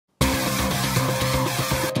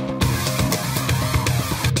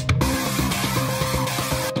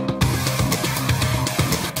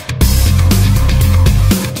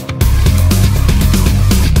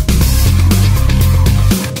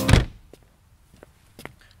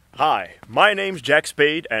Hi, my name's Jack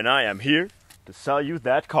Spade, and I am here to sell you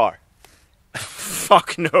that car.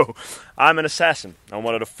 Fuck no, I'm an assassin. I'm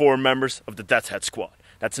one of the 4 members of the Death Head Squad.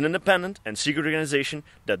 That's an independent and secret organization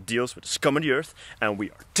that deals with the scum of the earth, and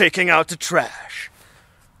we are taking out the trash.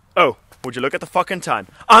 Oh, would you look at the fucking time?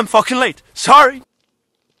 I'm fucking late. Sorry.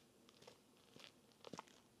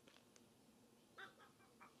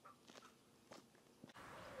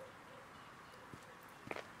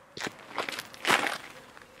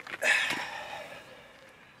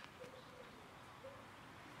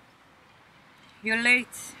 You're late.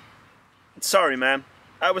 Sorry, ma'am.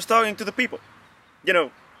 I was talking to the people. You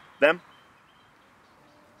know, them.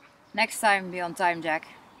 Next time, be on time, Jack.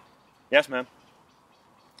 Yes, ma'am.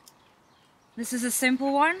 This is a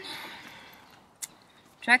simple one.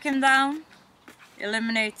 Track him down,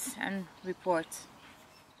 eliminate, and report.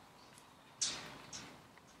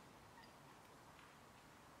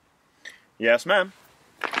 Yes, ma'am.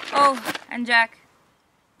 Oh, and Jack,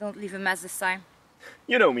 don't leave a mess this time.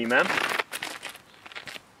 You know me, ma'am.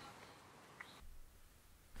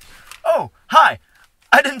 Oh, hi!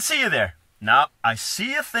 I didn't see you there. Now, I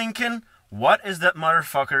see you thinking, what is that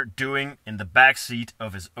motherfucker doing in the back seat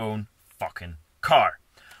of his own fucking car?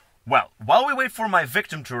 Well, while we wait for my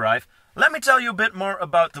victim to arrive, let me tell you a bit more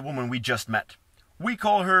about the woman we just met. We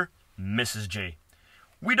call her Mrs. J.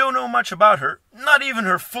 We don't know much about her, not even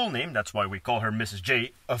her full name, that's why we call her Mrs.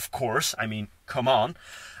 J, of course, I mean, come on.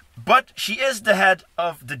 But she is the head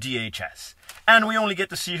of the DHS, and we only get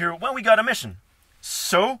to see her when we got a mission.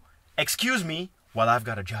 So, excuse me while I've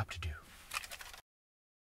got a job to do.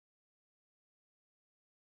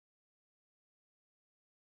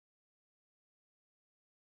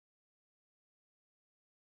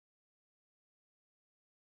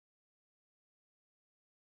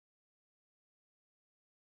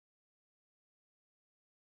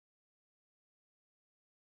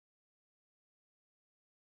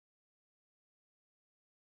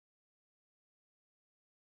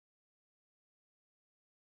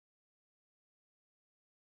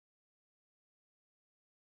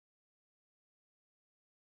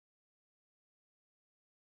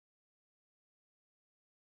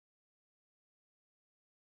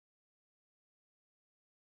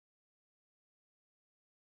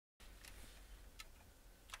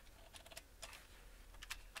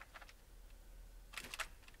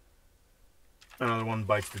 Another one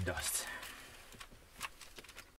bites the dust.